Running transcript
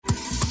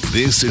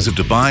This is a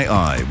Dubai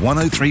Eye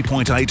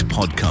 103.8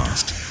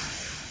 podcast.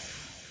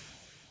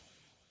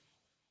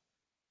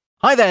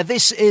 Hi there,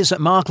 this is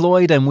Mark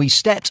Lloyd, and we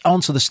stepped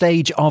onto the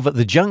stage of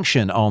The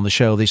Junction on the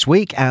show this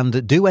week,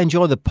 and do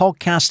enjoy the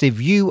podcast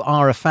if you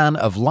are a fan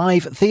of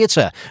live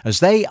theatre, as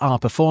they are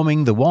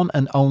performing the one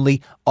and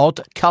only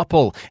Odd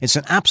Couple. It's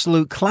an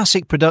absolute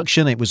classic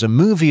production. It was a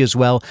movie as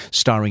well,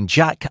 starring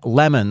Jack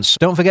Lemmon.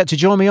 Don't forget to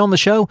join me on the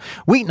show,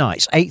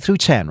 weeknights 8 through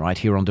 10, right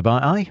here on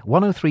Dubai Eye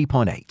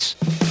 103.8.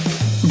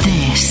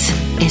 This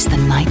is The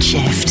Night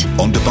Shift.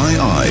 On Dubai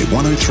Eye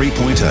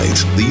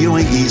 103.8, the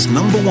UAE's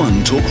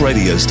 #1 talk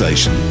radio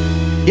station.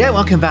 Yeah,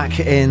 welcome back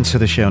into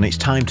the show, and it's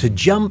time to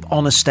jump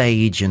on a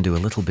stage and do a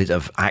little bit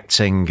of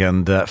acting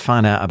and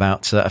find out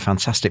about a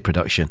fantastic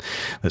production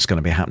that's going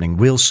to be happening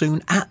real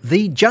soon at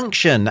The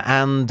Junction.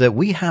 And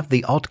we have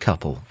the Odd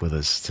Couple with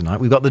us tonight.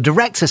 We've got the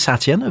director,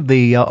 Satyan, of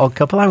the Odd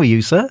Couple. How are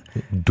you, sir?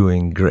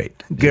 Doing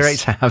great. Great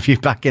to have you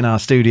back in our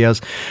studios.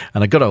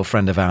 And a good old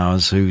friend of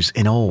ours who's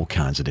in all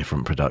kinds of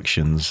different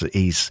productions.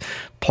 He's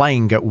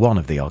playing one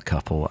of the Odd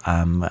Couple.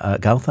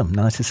 Gautam,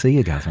 nice to see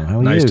you, Gautam. How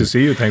are you? Nice to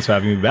see you. Thanks for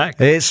having me back.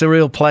 It's a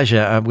real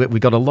pleasure. We've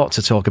got a lot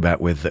to talk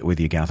about with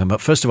you, Gautam. But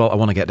first of all, I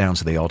want to get down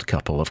to The Odd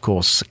Couple. Of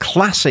course,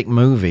 classic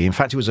movie. In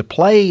fact, it was a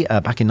play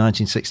back in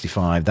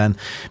 1965, then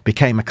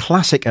became a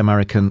classic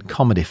American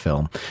comedy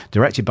film,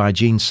 directed by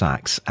Gene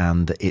Saks,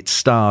 and it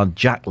starred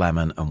Jack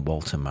Lemmon and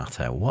Walter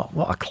Matthau.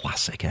 What a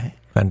classic, eh?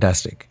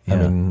 Fantastic. Yeah.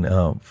 I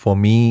mean, for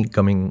me,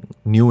 coming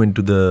new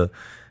into the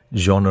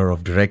genre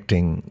of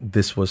directing,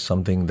 this was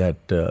something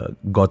that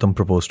Gautam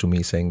proposed to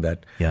me, saying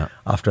that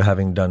after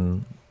having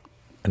done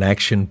an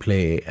action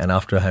play and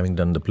after having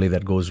done the play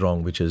that goes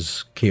wrong, which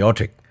is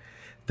chaotic,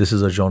 this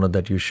is a genre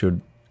that you should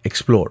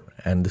explore.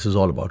 And this is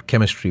all about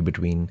chemistry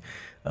between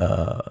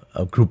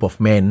a group of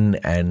men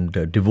and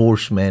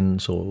divorced men.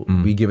 So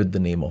we give it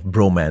the name of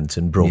bromance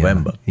in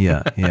Brovember.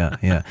 Yeah.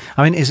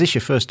 I mean, is this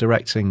your first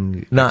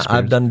directing? No,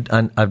 I've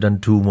done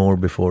two more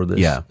before this.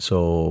 Yeah.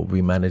 So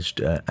we managed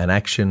an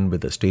action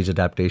with a stage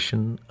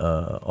adaptation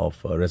of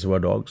Reservoir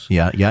Dogs.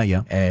 Yeah.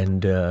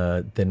 And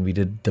then we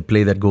did the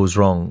play that goes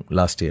wrong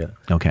last year.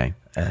 Okay.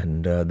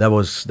 And that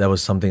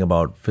was something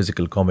about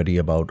physical comedy,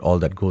 about all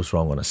that goes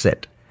wrong on a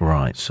set.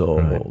 Right.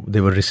 So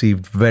they were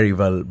received very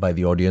well by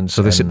the audience.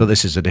 So this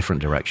is a different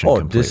direction. Oh,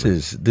 completely.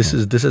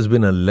 this has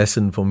been a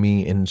lesson for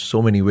me in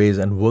so many ways.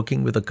 And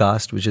working with a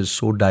cast which is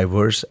so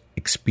diverse,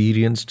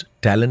 experienced,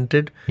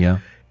 talented,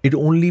 it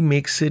only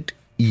makes it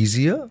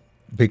easier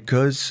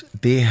because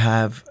they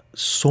have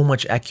so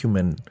much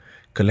acumen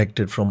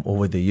collected from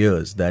over the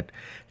years that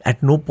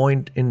at no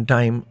point in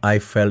time I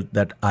felt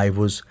that I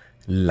was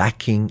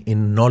lacking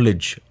in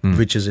knowledge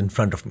which is in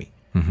front of me.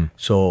 Mm-hmm.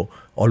 So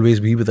always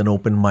be with an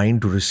open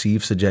mind to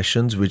receive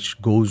suggestions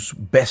which goes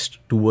best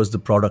towards the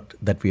product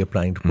that we are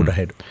planning to put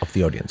ahead of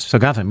the audience. So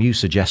Gautam, you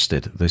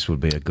suggested this would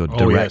be a good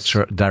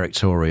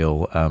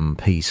directorial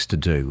piece to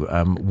do.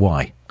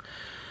 Why?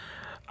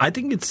 I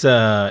think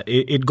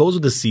it goes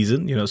with the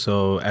season,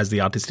 so as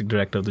the artistic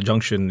director of The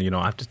Junction,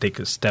 I have to take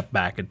a step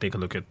back and take a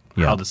look at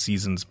how the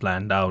season's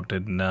planned out.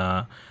 And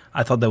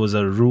I thought there was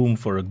a room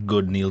for a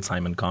good Neil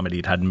Simon comedy.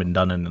 It hadn't been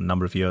done in a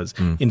number of years.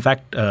 In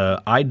fact,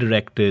 I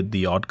directed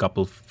the Odd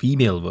Couple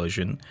female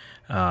version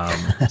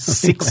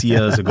 6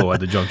 years ago at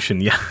The Junction.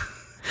 Yeah.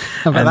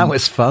 But that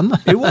was fun.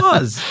 It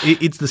was.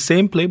 It's the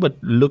same play,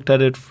 but looked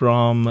at it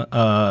from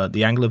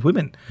the angle of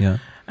women. Yeah.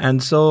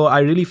 And so I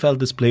really felt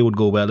this play would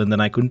go well, and then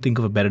I couldn't think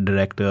of a better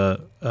director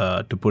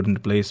to put into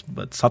place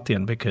but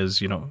Satyan,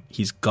 because,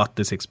 he's got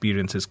this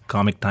experience. His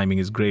comic timing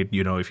is great.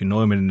 If you know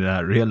him in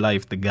real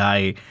life, the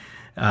guy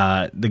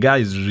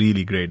is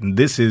really great. And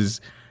this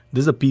is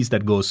a piece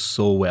that goes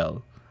so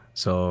well.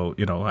 So,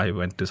 I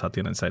went to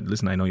Satyan and said,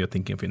 listen, I know you're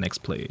thinking of your next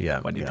play.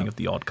 Why do you think of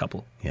The Odd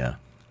Couple? Yeah.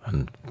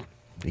 And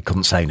he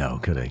couldn't say no,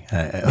 could he?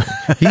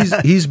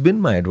 He's been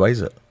my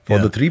advisor for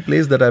the 3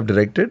 plays that I've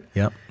directed.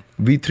 Yeah.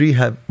 We two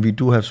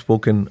have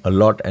spoken a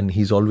lot, and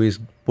he's always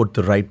put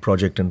the right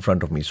project in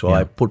front of me. So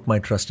I put my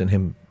trust in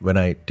him when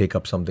I take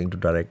up something to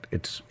direct.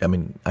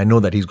 I know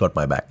that he's got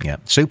my back. Yeah,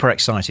 super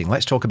exciting.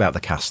 Let's talk about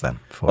the cast then.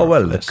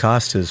 The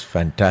cast is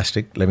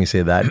fantastic. Let me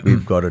say that.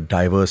 We've got a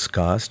diverse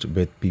cast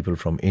with people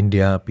from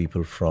India,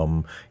 people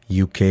from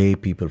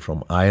UK, people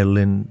from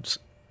Ireland,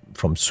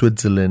 from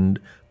Switzerland,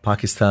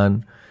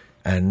 Pakistan,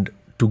 and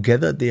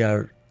together they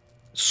are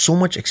so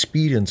much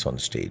experience on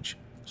stage.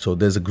 So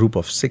there's a group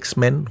of 6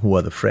 men who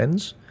are the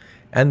friends,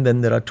 and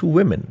then there are 2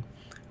 women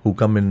who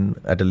come in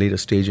at a later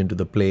stage into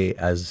the play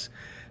as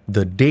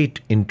the date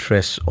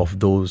interests of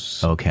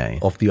those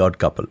of the Odd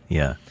Couple.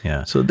 Yeah.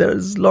 So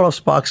there's a lot of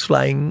sparks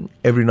flying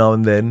every now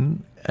and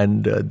then,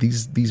 and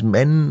these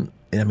men.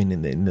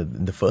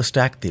 In the first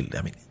act,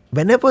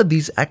 whenever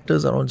these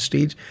actors are on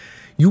stage,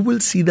 you will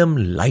see them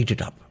light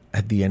it up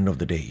at the end of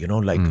the day.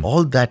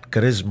 All that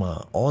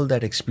charisma, all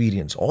that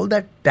experience, all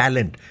that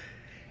talent.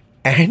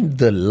 And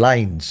the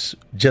lines,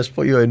 just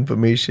for your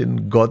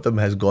information, Gautam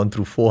has gone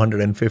through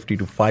 450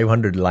 to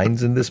 500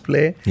 lines in this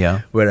play.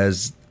 Yeah.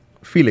 Whereas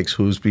Felix,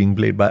 who's being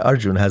played by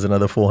Arjun, has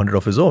another 400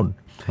 of his own.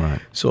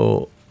 Right.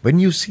 So when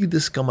you see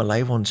this come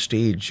alive on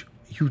stage,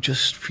 you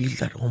just feel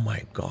that, oh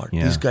my God,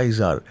 these guys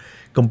are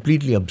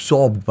completely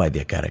absorbed by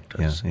their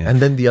characters. And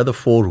then the other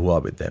 4 who are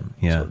with them.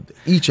 So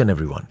each and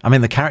every one. I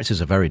mean, the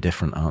characters are very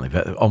different, aren't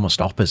they?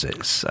 Almost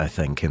opposites, I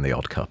think, in The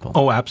Odd Couple.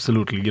 Oh,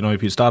 absolutely. You know,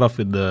 if you start off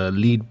with the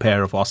lead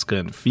pair of Oscar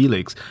and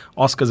Felix,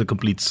 Oscar's a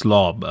complete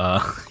slob.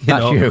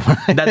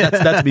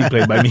 That's being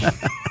played by me.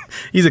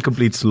 He's a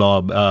complete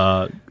slob.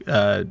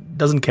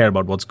 Doesn't care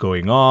about what's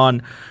going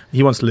on.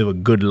 He wants to live a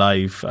good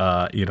life.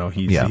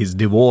 He's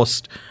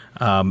divorced.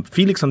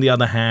 Felix, on the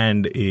other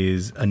hand,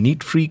 is a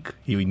neat freak.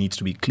 He needs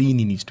to be clean.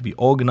 He needs to be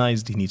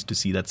organized. He needs to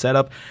see that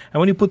setup. And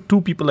when you put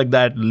 2 people like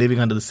that living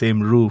under the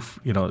same roof,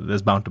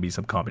 there's bound to be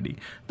some comedy.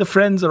 The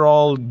friends are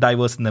all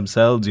diverse in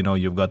themselves.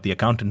 You've got the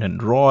accountant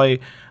and Roy,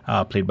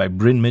 played by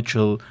Bryn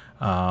Mitchell.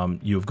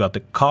 You've got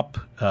the cop,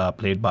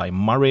 played by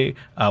Murray.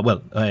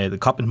 The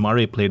cop in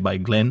Murray, played by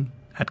Glenn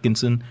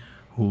Atkinson,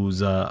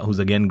 who's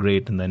again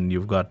great. And then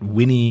you've got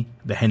Winnie,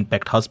 the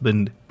henpecked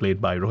husband,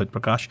 played by Rohit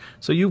Prakash.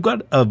 So you've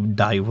got a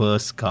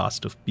diverse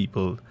cast of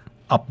people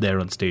up there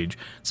on stage.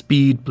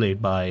 Speed,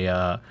 played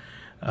by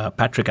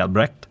Patrick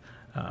Albrecht.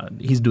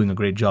 He's doing a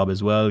great job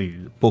as well.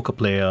 He's a poker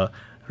player,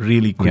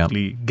 really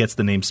quickly gets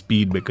the name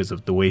Speed because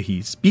of the way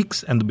he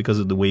speaks and because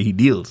of the way he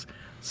deals.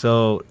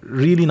 So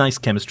really nice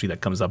chemistry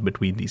that comes up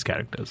between these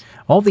characters.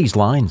 All these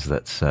lines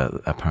that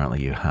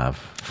apparently you have,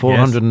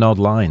 400 and odd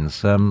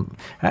lines.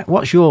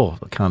 What's your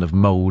kind of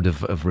mode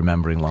of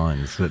remembering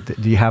lines?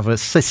 Do you have a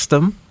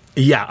system?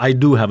 Yeah, I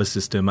do have a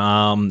system.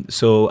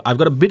 So I've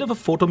got a bit of a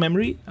photo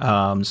memory.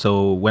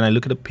 So when I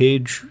look at a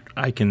page,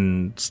 I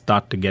can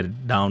start to get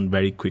it down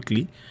very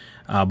quickly.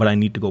 But I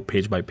need to go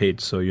page by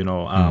page. So,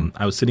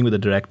 I was sitting with the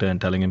director and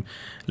telling him,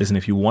 listen,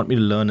 if you want me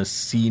to learn a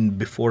scene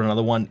before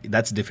another one,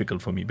 that's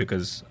difficult for me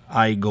because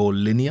I go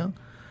linear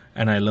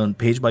and I learn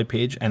page by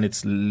page, and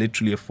it's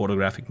literally a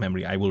photographic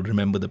memory. I will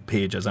remember the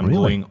page as I'm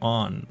going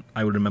on.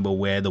 I will remember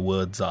where the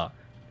words are.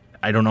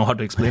 I don't know how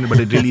to explain it, but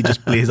it really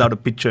just plays out a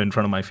picture in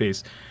front of my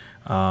face.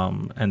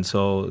 And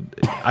so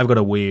I've got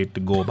a way to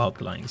go about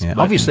the lines. Yeah.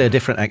 Obviously a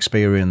different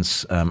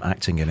experience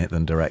acting in it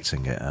than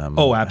directing it.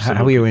 Absolutely.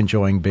 How are you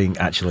enjoying being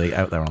actually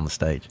out there on the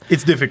stage?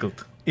 It's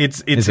difficult.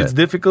 It's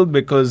difficult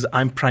because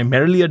I'm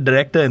primarily a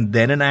director and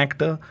then an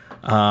actor.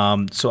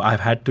 So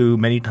I've had to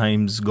many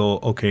times go,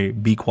 okay,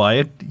 be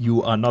quiet.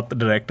 You are not the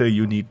director.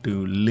 You need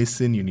to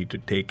listen. You need to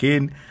take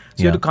in.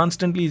 So you have to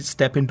constantly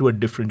step into a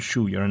different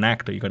shoe. You're an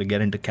actor. You got to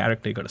get into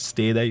character. You got to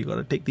stay there. You got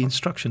to take the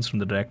instructions from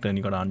the director, and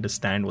you got to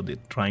understand what they're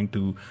trying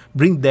to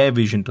bring their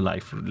vision to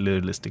life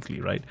realistically,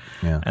 right?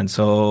 Yeah. And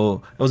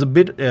so it was a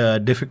bit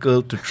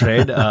difficult to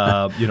tread.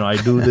 I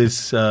do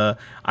this. I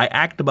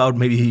act about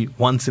maybe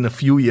once in a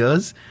few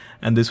years.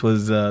 And this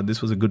was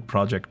a good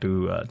project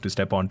to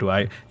step onto.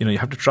 You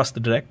have to trust the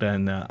director,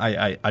 and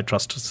I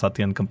trust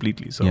Satyan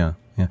completely. So yeah.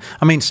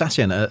 I mean,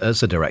 Satyan,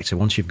 as a director,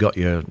 once you've got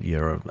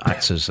your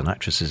actors and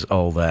actresses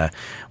all there,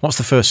 what's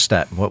the first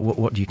step?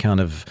 What do you kind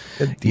of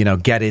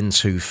get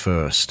into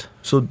first?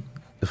 So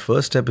the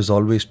first step is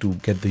always to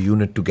get the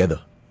unit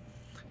together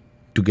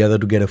to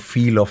get a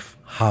feel of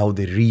how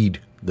they read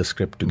the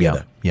script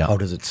together. Yeah. How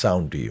does it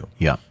sound to you?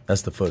 Yeah.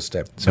 That's the first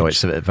step. So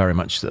it's very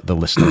much the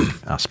listening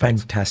aspect.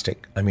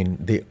 Fantastic. I mean,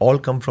 they all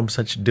come from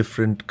such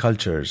different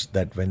cultures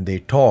that when they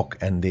talk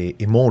and they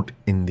emote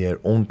in their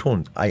own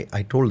tones, I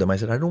told them, I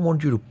said, I don't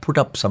want you to put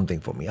up something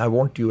for me. I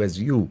want you as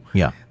you.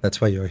 Yeah.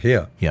 That's why you're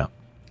here. Yeah.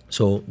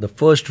 So the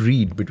first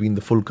read between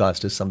the full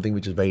cast is something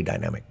which is very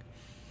dynamic.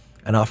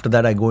 And after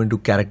that, I go into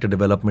character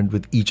development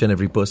with each and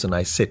every person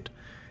I sit.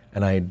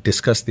 And I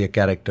discuss their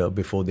character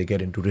before they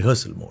get into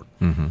rehearsal mode.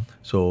 Mm-hmm.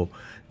 So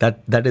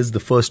that is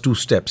the first 2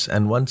 steps.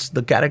 And once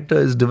the character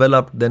is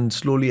developed, then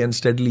slowly and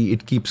steadily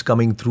it keeps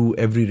coming through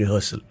every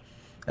rehearsal.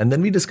 And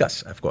then we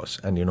discuss, of course.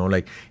 And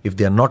if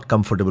they are not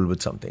comfortable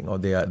with something or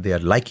they are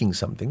liking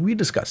something, we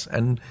discuss.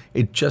 And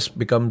it just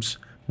becomes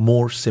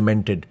more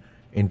cemented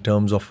in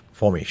terms of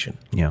formation.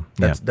 Yeah.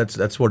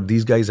 That's what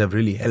these guys have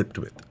really helped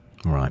with.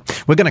 Right.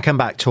 We're going to come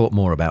back, talk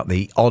more about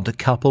The Odd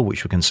Couple,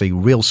 which we can see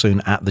real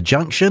soon at the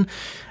Junction,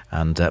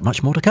 and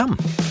much more to come.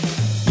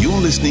 You're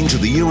listening to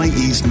the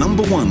UAE's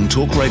 #1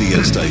 talk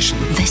radio station.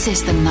 This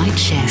is The Night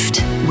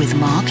Shift with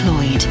Mark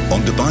Lloyd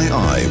On Dubai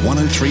Eye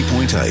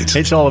 103.8.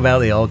 It's all about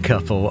The Odd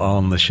Couple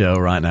on the show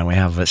right now. We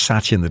have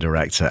Satyan, the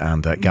director,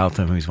 and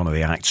Gautam, who's one of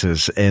the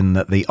actors in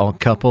The Odd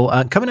Couple.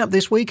 Coming up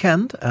this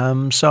weekend,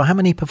 so how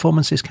many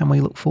performances can we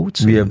look forward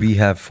to? We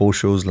have 4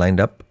 shows lined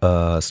up,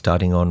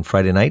 starting on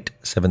Friday night,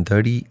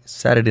 7:30,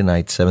 Saturday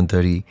night,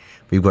 7:30.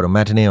 We've got a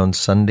matinee on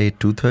Sunday,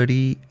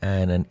 2:30,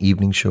 and an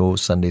evening show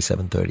Sunday,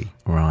 7:30.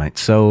 Right.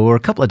 So we're a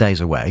couple of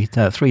days away,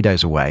 3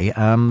 days away.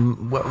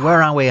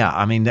 Where are we at?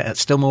 I mean,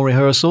 still more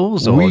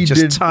rehearsals, or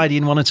just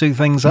tidying 1 or 2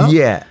 things up?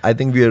 Yeah, I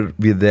think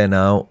we're there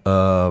now.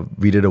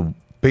 We did a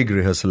big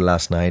rehearsal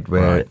last night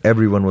where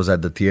everyone was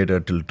at the theatre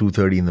till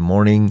 2:30 in the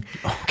morning.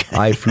 Okay.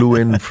 I flew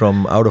in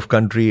from out of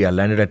country. I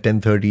landed at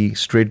 10:30,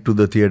 straight to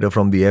the theatre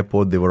from the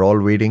airport. They were all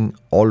waiting,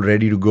 all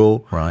ready to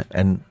go. Right.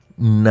 And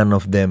none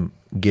of them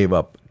gave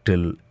up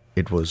till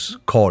it was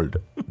called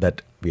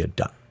that we are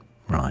done.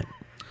 Right.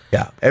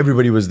 Yeah,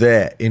 everybody was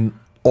there in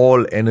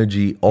all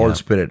energy, all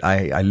spirit.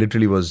 I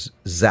literally was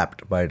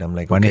zapped by it. I'm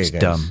like, when okay, it's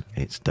guys. done,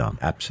 it's done.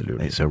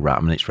 Absolutely. It's a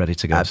wrap and it's ready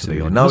to go.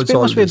 Absolutely. Now it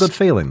must be a good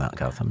feeling, that,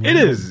 Gautam. It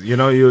is. You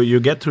know, you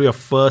get through your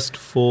first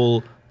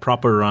full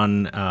proper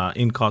run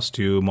in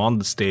costume on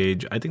the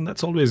stage. I think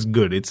that's always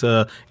good. It's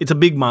a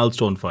big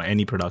milestone for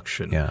any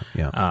production.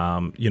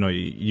 You know,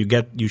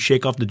 you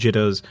shake off the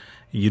jitters.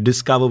 You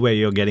discover where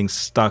you're getting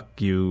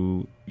stuck.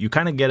 You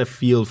kind of get a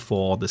feel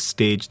for the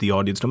stage, the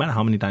audience. No matter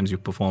how many times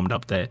you've performed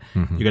up there,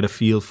 you get a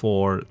feel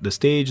for the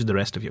stage, the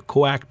rest of your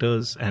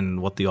co-actors,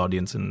 and what the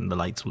audience and the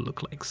lights will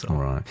look like. So, all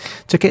right.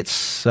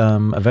 Tickets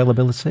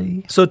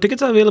availability? So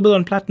tickets are available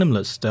on Platinum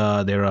List.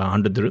 There are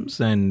 100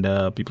 dirhams,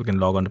 and people can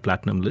log on to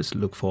Platinum List,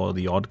 look for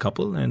The Odd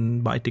Couple,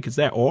 and buy tickets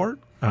there. Or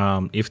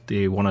if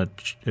they want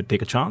to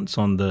take a chance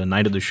on the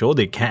night of the show,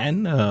 they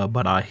can.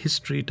 But our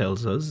history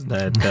tells us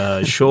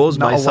that shows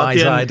by Satyan,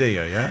 wise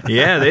idea, yeah?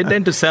 Yeah, they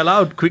tend to sell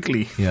out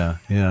quickly. Yeah,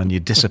 and you're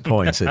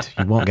disappointed.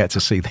 You won't get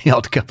to see The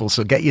Odd Couple,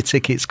 so get your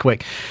tickets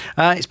quick.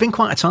 It's been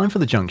quite a time for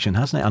the Junction,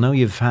 hasn't it? I know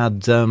you've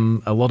had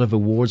a lot of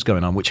awards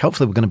going on, which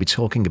hopefully we're going to be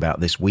talking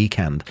about this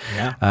weekend.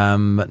 Yeah.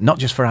 Not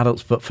just for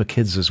adults, but for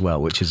kids as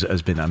well, which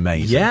has been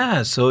amazing.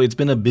 Yeah, so it's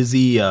been a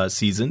busy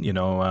season. You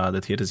know,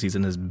 the theatre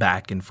season is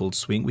back in full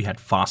swing. We had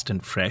Fast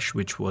and Fresh,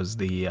 which was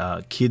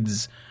the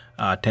kids'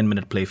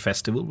 10-minute play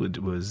festival.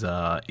 It was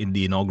in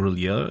the inaugural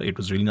year. It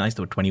was really nice.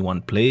 There were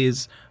 21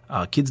 plays.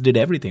 Kids did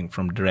everything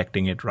from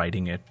directing it,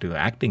 writing it, to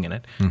acting in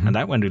it. And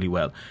that went really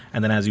well.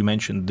 And then, as you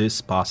mentioned,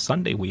 this past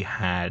Sunday, we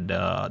had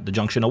the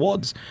Junction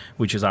Awards,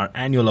 which is our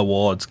annual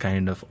awards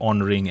kind of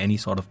honoring any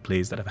sort of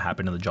plays that have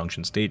happened on the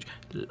Junction stage.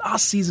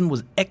 Last season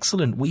was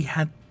excellent. We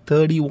had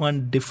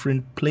 31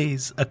 different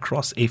plays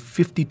across a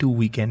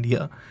 52-weekend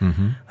year.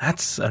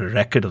 That's a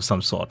record of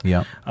some sort.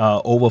 Yeah.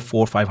 Over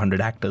 400 or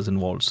 500 actors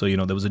involved. So, you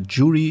know, there was a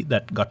jury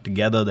that got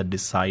together that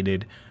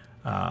decided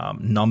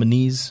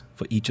nominees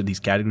for each of these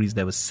categories.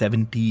 There were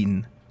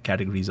 17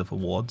 categories of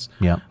awards.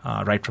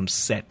 Right from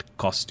set,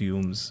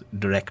 costumes,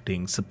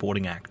 directing,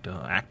 supporting actor,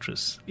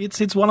 actress.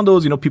 It's one of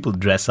those, you know, people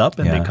dress up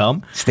and they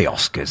come. It's the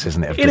Oscars,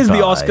 isn't it? It is the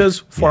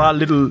Oscars for our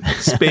little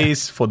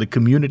space, for the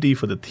community,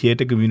 for the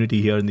theatre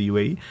community here in the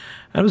UAE.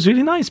 And it was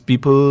really nice.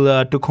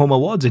 People took home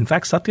awards. In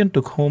fact, Satyan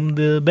took home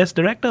the Best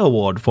Director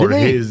award for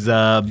his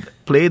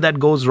play That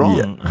Goes Wrong.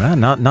 Yeah.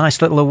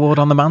 Nice little award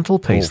on the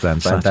mantelpiece then.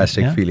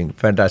 Fantastic feeling.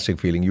 Fantastic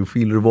feeling. You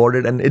feel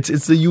rewarded, and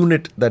it's the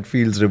unit that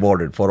feels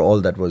rewarded for all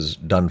that was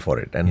done for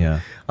it.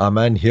 And our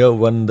man here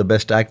won the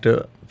Best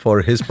Actor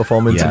for his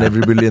performance in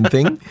Every Billion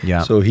Thing.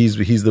 So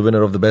he's the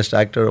winner of the Best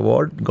Actor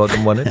award.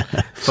 Gautam won it.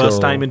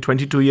 First time in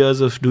 22 years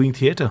of doing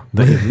theatre.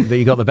 That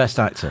you got the Best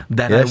Actor.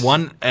 That I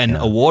won an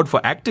award for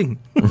acting.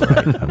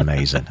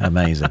 Amazing.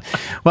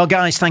 Well,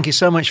 guys, thank you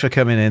so much for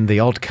coming in. The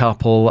Odd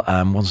Couple,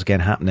 once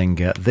again happening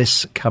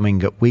this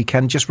coming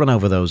weekend. Just run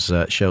over those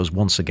shows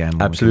once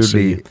again.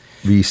 Absolutely.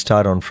 We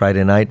start on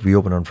Friday night. We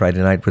open on Friday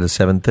night with a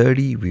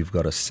 7:30. We've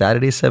got a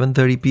Saturday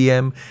 7:30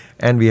 p.m.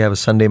 and we have a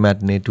Sunday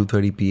matinee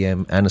 2:30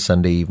 p.m. and a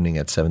Sunday evening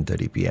at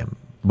 7:30 p.m.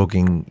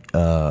 Booking,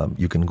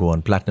 you can go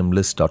on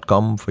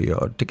platinumlist.com for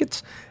your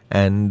tickets,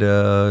 and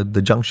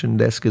the Junction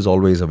desk is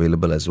always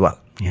available as well.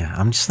 Yeah,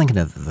 I'm just thinking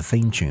of the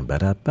theme tune.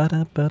 The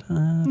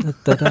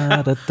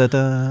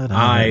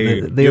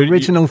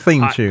original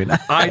theme tune.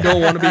 I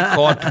don't want to be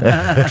caught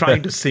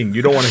trying to sing.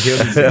 You don't want to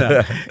hear me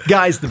sing.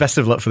 Guys, the best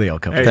of luck for the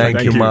Odd Couple. Hey,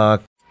 thank you,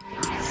 Mark.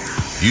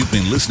 You've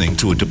been listening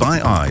to a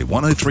Dubai Eye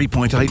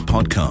 103.8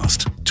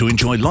 podcast. To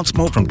enjoy lots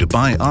more from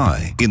Dubai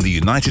Eye in the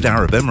United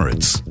Arab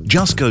Emirates,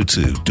 just go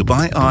to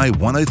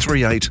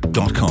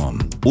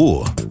DubaiEye1038.com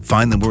or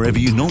find them wherever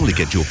you normally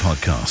get your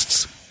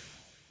podcasts.